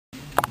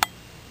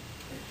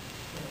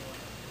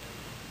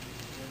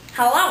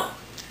Hello,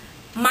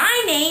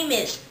 my name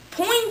is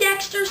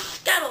Poindexter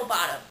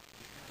Scuttlebottom.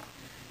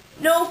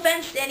 No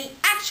offense to any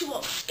actual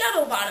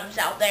Scuttlebottoms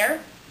out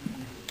there.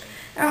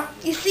 Now,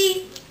 you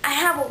see, I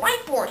have a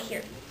whiteboard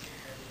here.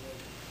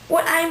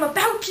 What I'm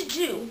about to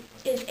do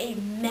is a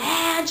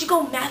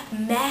magical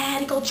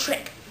mathematical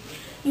trick.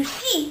 You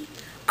see,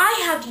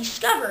 I have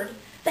discovered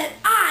that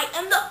I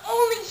am the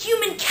only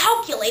human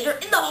calculator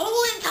in the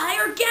whole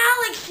entire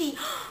galaxy.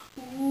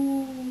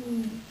 Ooh.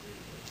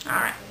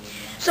 Alright,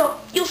 so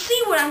you'll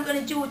see what I'm going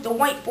to do with the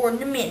whiteboard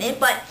in a minute,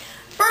 but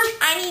first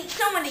I need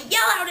someone to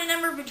yell out a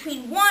number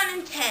between 1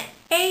 and 10.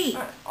 8.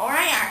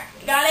 Alright.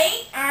 You got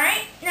 8?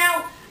 Alright.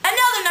 Now,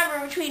 another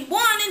number between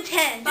 1 and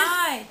 10.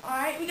 5.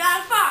 Alright, we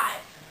got a 5.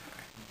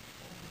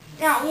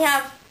 Now, we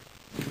have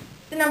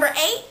the number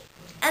 8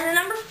 and the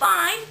number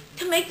 5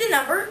 to make the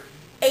number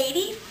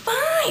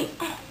 85.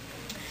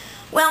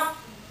 Well,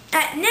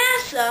 at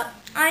NASA,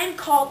 I am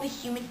called the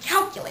human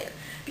calculator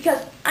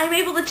because I'm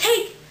able to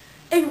take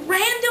a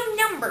random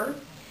number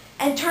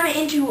and turn it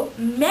into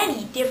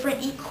many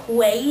different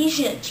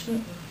equations.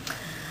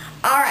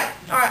 Alright.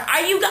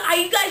 Are you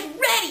guys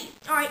ready?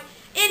 Alright,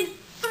 in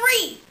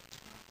 3,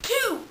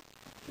 2,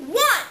 1,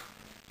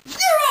 0,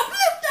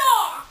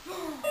 liftoff!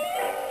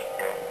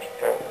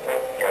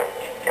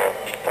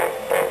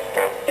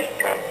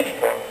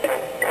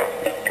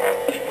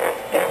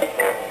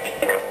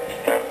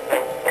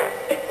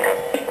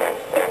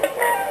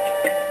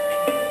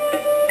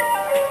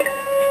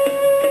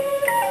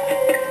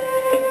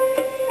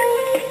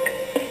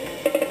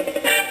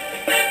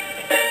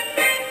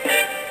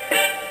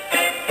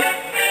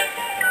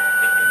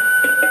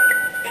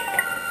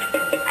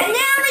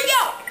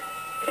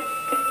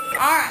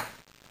 Alright,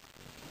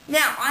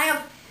 now I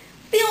have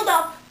filled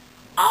up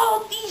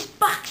all these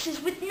boxes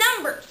with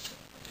numbers.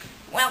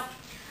 Well,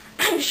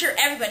 I'm sure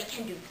everybody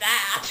can do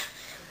that.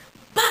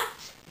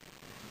 But,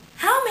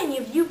 how many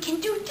of you can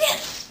do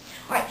this?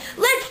 Alright,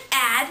 let's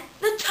add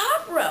the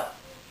top row.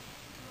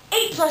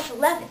 8 plus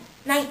 11,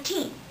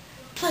 19,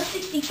 plus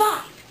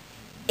 65,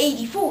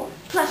 84,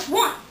 plus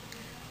 1,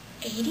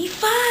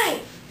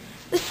 85.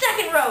 The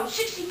second row,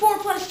 64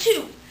 plus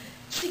 2,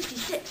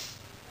 66,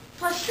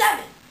 plus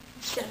 7,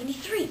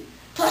 73,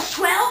 plus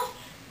 12,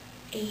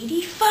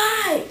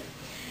 85.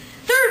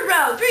 Third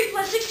row, 3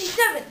 plus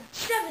 67,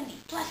 70,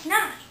 plus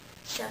 9,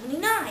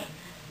 79,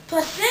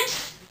 plus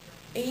 6,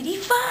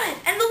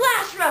 85. And the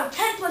last row,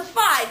 10 plus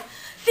 5,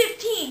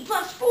 15,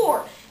 plus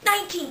 4,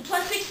 19,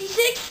 plus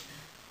 66.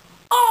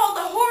 All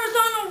the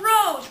horizontal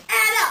rows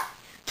add up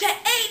to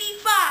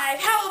 85.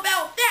 How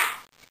about that?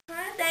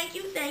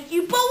 Thank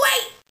you. But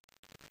wait!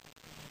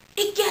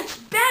 It gets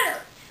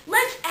better.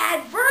 Let's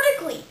add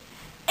vertically.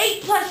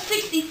 8 plus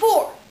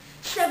 64,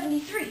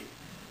 73,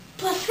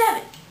 plus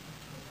 7,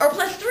 or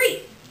plus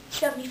 3,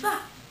 75,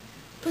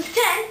 plus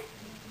 10,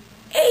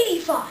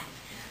 85.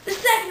 The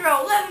second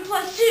row, 11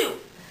 plus 2,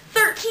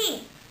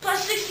 13,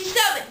 plus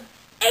 67,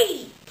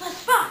 80, plus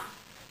 5,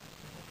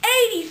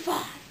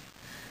 85.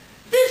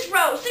 This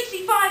row,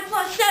 65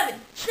 plus 7,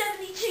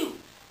 72,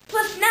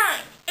 plus 9,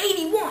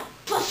 81,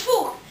 plus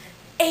 4,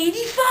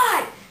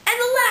 85. And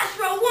the last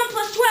row, 1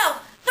 plus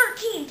 12,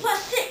 13,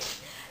 plus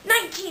 6,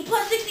 19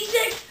 plus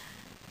 66,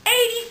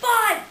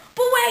 85.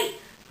 But wait,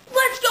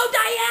 let's go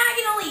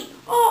diagonally.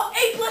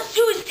 8 plus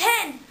 2 is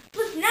 10,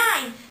 plus 9,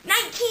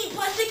 19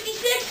 plus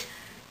 66,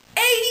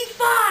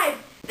 85.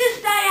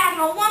 This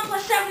diagonal, 1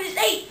 plus 7 is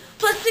 8,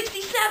 plus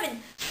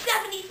 67,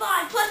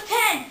 75, plus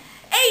 10,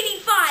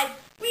 85.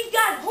 We've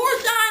got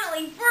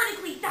horizontally,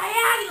 vertically,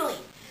 diagonally.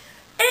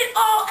 It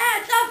all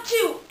adds up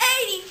to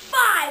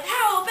 85.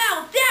 How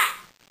about that?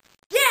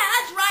 Yeah,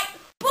 that's right.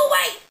 But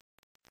wait,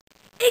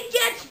 it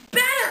gets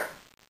better.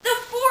 The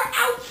 4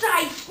 out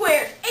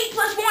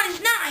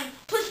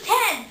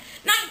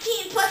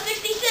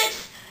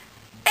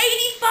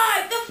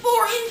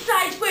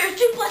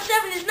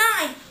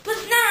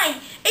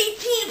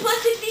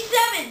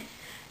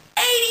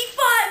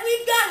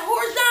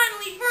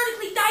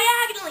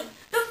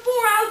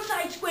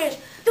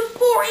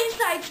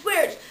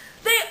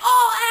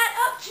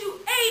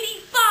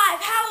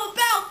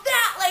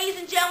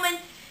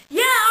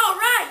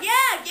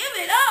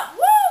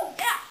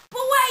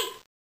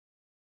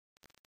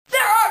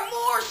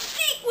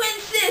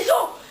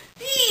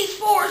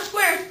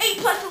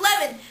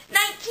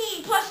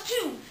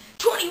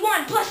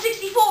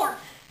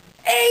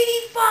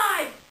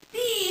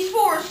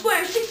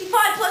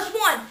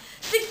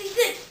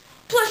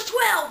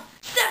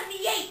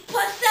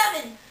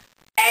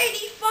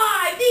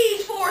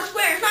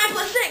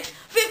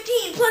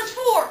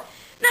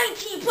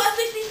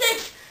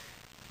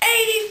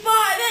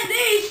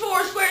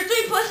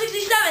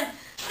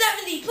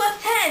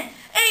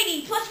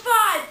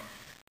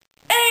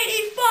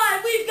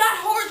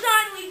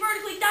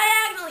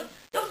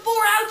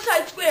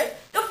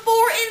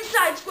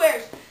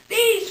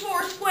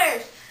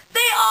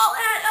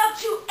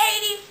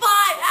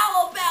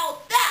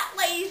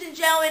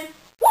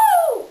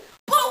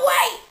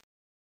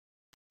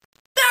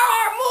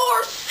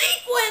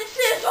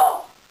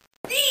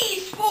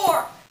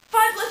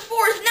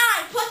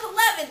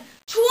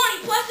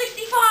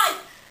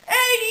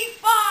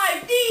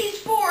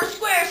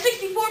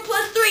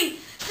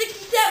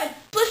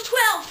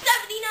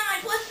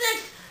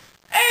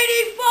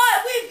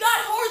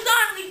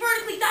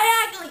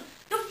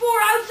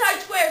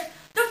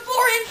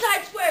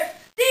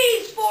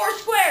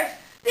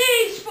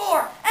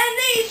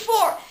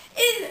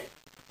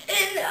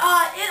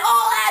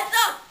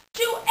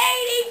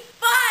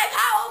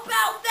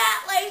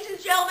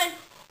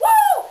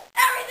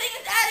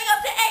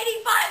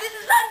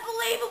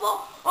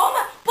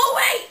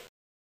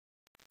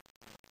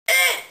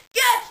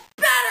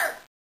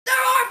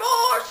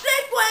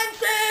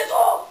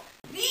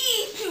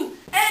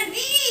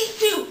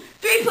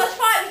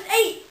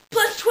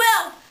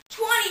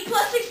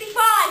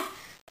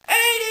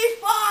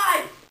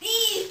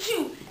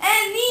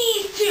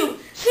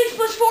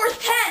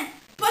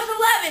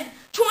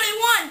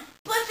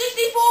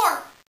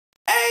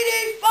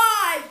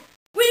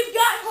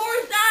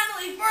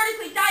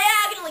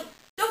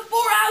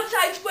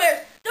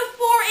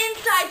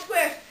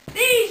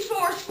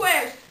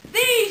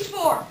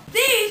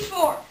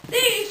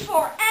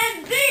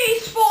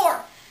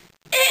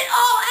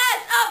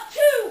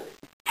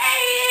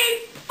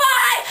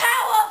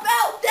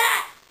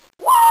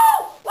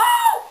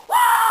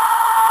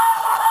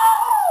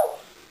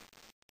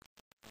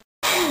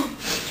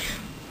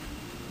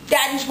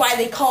That is why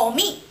they call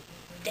me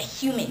the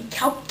human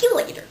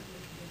calculator.